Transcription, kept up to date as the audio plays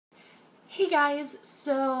Hey guys,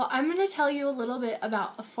 so I'm going to tell you a little bit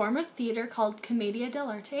about a form of theater called Commedia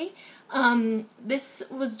dell'arte. This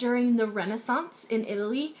was during the Renaissance in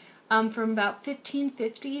Italy, from about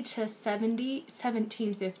 1550 to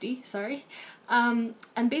 1750, sorry.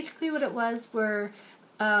 And basically what it was were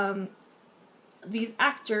these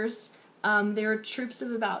actors, they were troops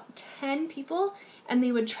of about 10 people, and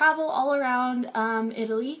they would travel all around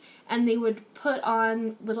Italy, and they would put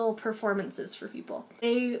on little performances for people.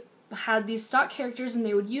 They had these stock characters, and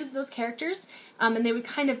they would use those characters, and they would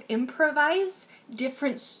kind of improvise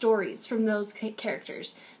different stories from those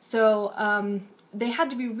characters. So they had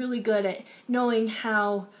to be really good at knowing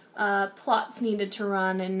how plots needed to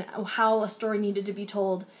run and how a story needed to be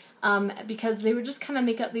told, because they would just kind of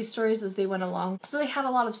make up these stories as they went along. So they had a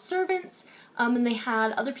lot of servants, and they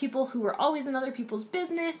had other people who were always in other people's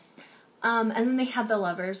business, and then they had the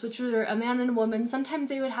lovers, which were a man and a woman. Sometimes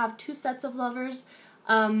they would have two sets of lovers,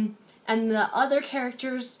 and the other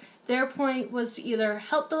characters, their point was to either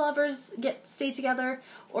help the lovers stay together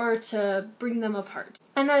or to bring them apart.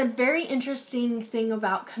 And a very interesting thing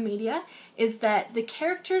about Commedia is that the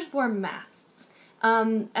characters wore masks.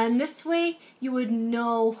 And this way you would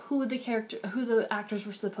know who the actors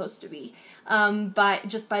were supposed to be,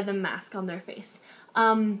 just by the mask on their face.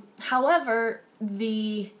 However,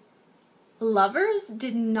 the lovers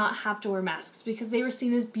did not have to wear masks because they were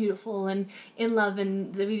seen as beautiful and in love,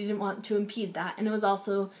 and we didn't want to impede that. And it was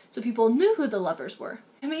also so people knew who the lovers were.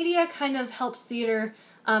 Commedia kind of helped theater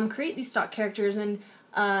create these stock characters, and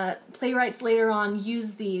playwrights later on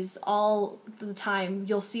use these all the time.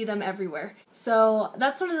 You'll see them everywhere. So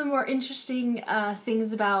that's one of the more interesting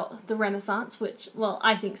things about the Renaissance, which, well,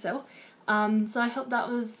 I think so. So I hope that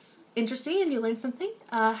was interesting and you learned something.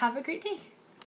 Have a great day.